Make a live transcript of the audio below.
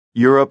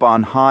Europe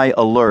on high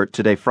alert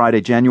today, Friday,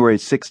 January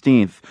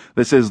 16th.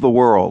 This is The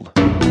World.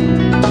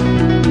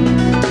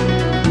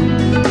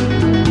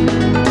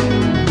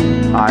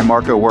 I'm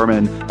Marco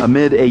Werman.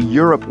 Amid a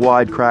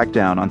Europe-wide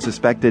crackdown on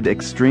suspected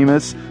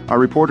extremists, our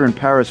reporter in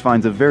Paris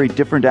finds a very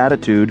different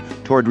attitude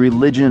toward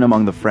religion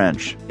among the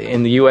French.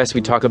 In the U.S.,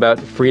 we talk about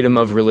freedom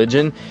of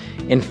religion.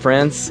 In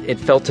France, it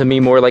felt to me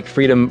more like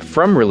freedom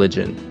from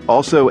religion.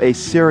 Also, a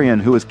Syrian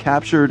who was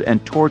captured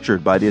and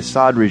tortured by the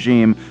Assad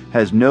regime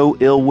has no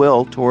ill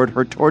will toward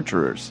her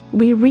torturers.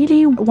 We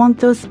really want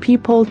those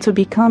people to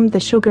become the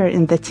sugar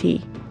in the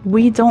tea.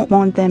 We don't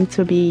want them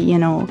to be,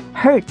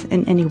 hurt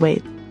in any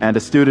way. And a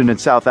student in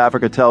South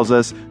Africa tells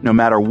us no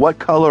matter what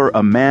color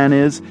a man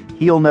is,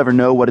 he'll never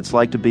know what it's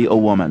like to be a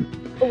woman.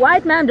 A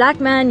white man, black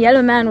man,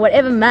 yellow man,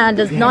 whatever man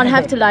does not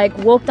have to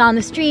walk down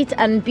the street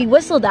and be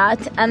whistled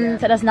at, and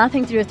that has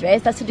nothing to do with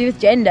race, that's to do with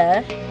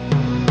gender.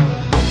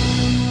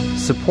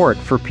 Support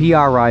for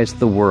PRI's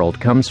The World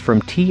comes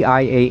from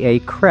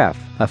TIAA-CREF,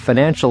 a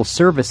financial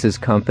services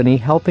company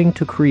helping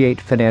to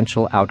create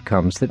financial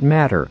outcomes that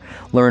matter.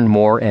 Learn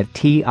more at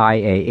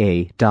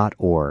TIAA.org.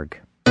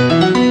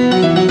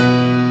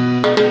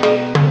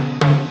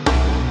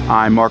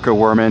 I'm Marco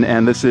Werman,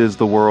 and this is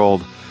The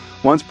World.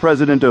 Once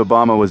President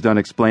Obama was done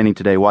explaining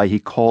today why he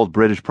called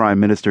British Prime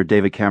Minister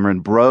David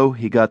Cameron bro,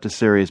 he got to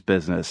serious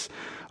business.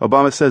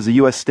 Obama says the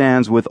U.S.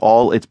 stands with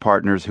all its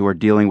partners who are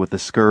dealing with the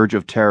scourge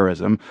of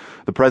terrorism.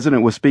 The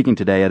president was speaking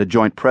today at a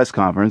joint press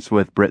conference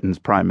with Britain's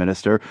prime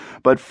minister,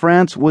 but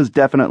France was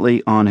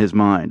definitely on his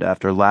mind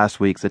after last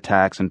week's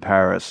attacks in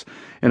Paris.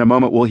 In a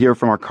moment, we'll hear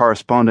from our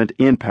correspondent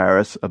in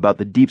Paris about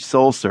the deep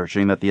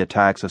soul-searching that the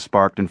attacks have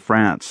sparked in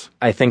France.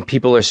 I think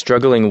people are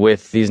struggling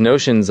with these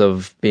notions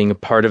of being a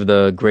part of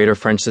the greater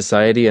French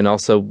society and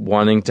also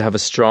wanting to have a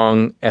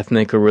strong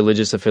ethnic or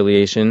religious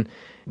affiliation.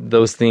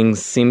 Those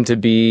things seem to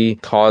be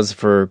cause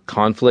for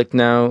conflict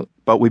now.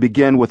 But we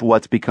begin with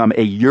what's become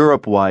a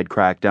Europe-wide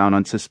crackdown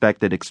on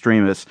suspected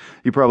extremists.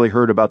 You probably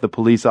heard about the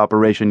police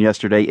operation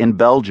yesterday in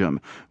Belgium,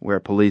 where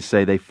police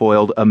say they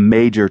foiled a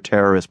major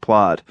terrorist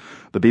plot.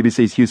 The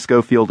BBC's Hugh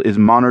Schofield is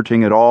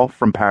monitoring it all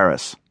from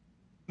Paris.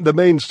 The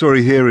main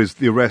story here is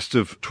the arrest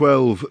of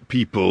 12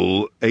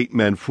 people, 8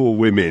 men, 4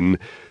 women,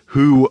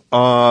 who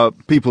are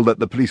people that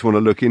the police want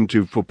to look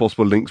into for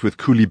possible links with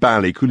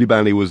Koulibaly.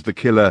 Koulibaly was the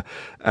killer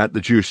at the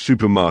Jewish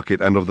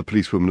supermarket and of the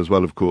policewoman as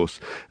well, of course.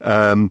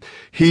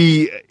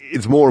 He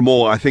is more and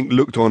more, I think,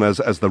 looked on as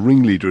the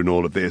ringleader in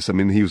all of this. I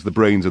mean, he was the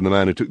brains and the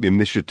man who took the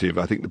initiative.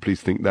 I think the police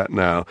think that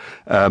now.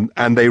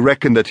 And they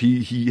reckon that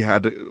he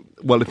had,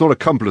 well, if not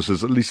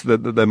accomplices, at least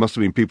there must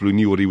have been people who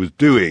knew what he was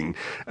doing.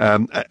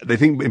 They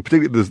think in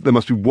particular there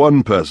must be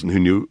one person who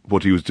knew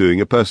what he was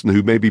doing, a person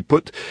who maybe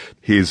put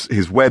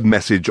his web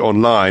message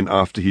online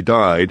after he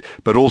died,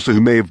 but also who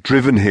may have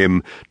driven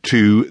him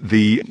to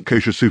the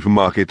kosher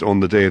supermarket on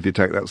the day of the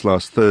attack. That was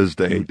last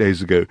Thursday, 8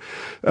 days ago.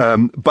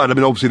 But I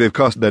mean, obviously they've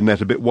cast their net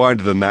a bit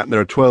wider than that. And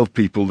there are 12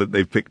 people that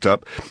they've picked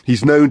up.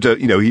 He's known to,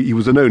 he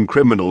was a known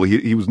criminal.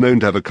 He was known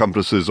to have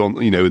accomplices on,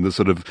 in the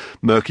sort of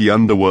murky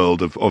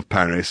underworld of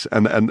Paris.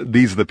 And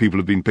these are the people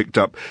who've been picked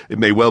up. It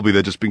may well be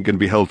they're just going to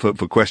be held for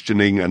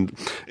questioning, and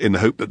in the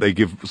hope that they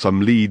give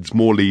some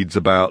more leads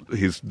about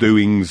his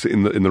doings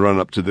in the run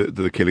up to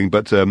the killing.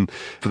 But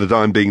for the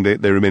time being,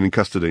 they remain in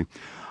custody.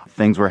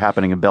 Things were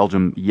happening in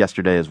Belgium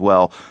yesterday as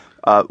well.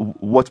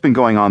 What's been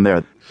going on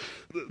there?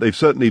 They've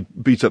certainly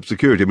beat up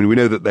security. I mean, we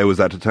know that there was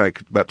that attack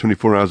about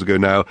 24 hours ago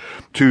now.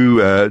 2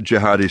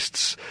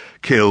 jihadists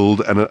killed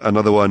and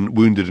another one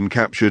wounded and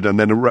captured, and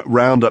then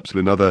roundups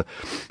in other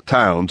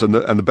towns. And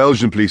the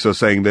Belgian police are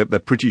saying that they're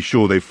pretty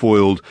sure they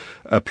foiled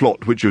a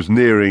plot which was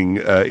nearing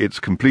its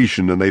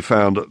completion, and they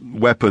found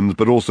weapons,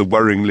 but also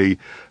worryingly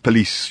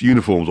police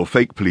uniforms or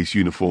fake police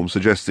uniforms,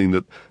 suggesting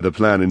that the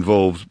plan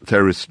involves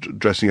terrorists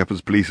dressing up as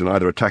police and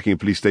either attacking a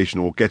police station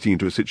or getting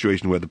into a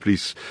situation where the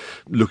police,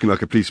 looking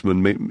like a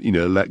policeman,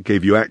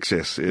 gave you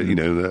access,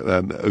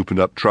 opened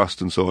up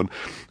trust and so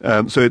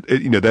on. So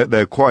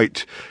they're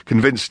quite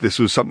convinced this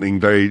was something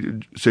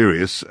very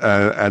serious,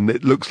 and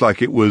it looks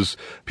like it was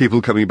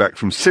people coming back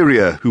from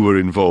Syria who were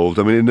involved.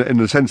 I mean, in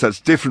a sense,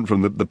 that's different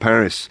from the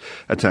Paris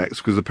attacks,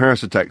 because the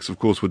Paris attacks, of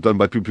course, were done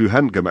by people who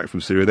hadn't come back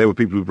from Syria. They were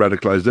people who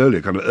radicalized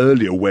earlier, kind of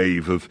earlier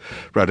wave of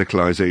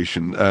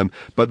radicalization.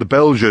 But the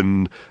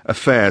Belgian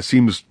affair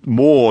seems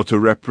more to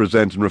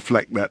represent and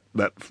reflect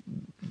that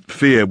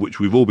fear which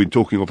we've all been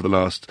talking of for the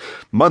last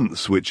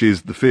months, which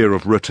is the fear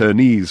of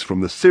returnees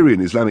from the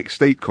Syrian Islamic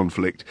State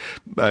conflict,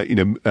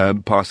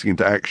 passing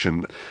into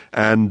action.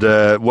 And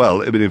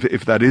well, I mean,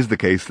 if that is the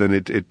case, then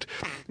it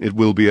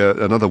will be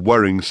another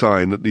worrying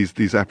sign that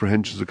these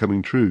apprehensions are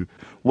coming true.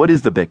 What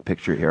is the big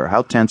picture here?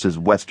 How tense is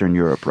Western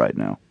Europe right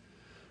now?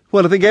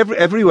 Well, I think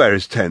everywhere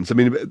is tense. I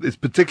mean, it's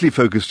particularly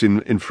focused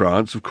in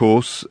France, of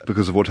course,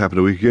 because of what happened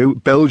a week ago.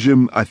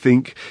 Belgium, I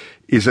think,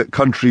 is a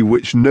country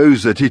which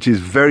knows that it is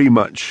very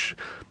much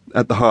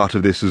at the heart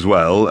of this as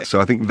well. So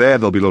I think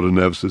there'll be a lot of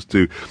nervousness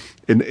too.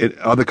 In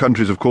other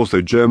countries, of course,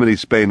 though, Germany,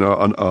 Spain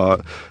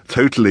are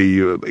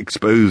totally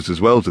exposed as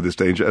well to this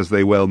danger, as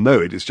they well know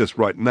it. It's just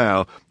right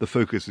now the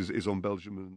focus is on Belgium.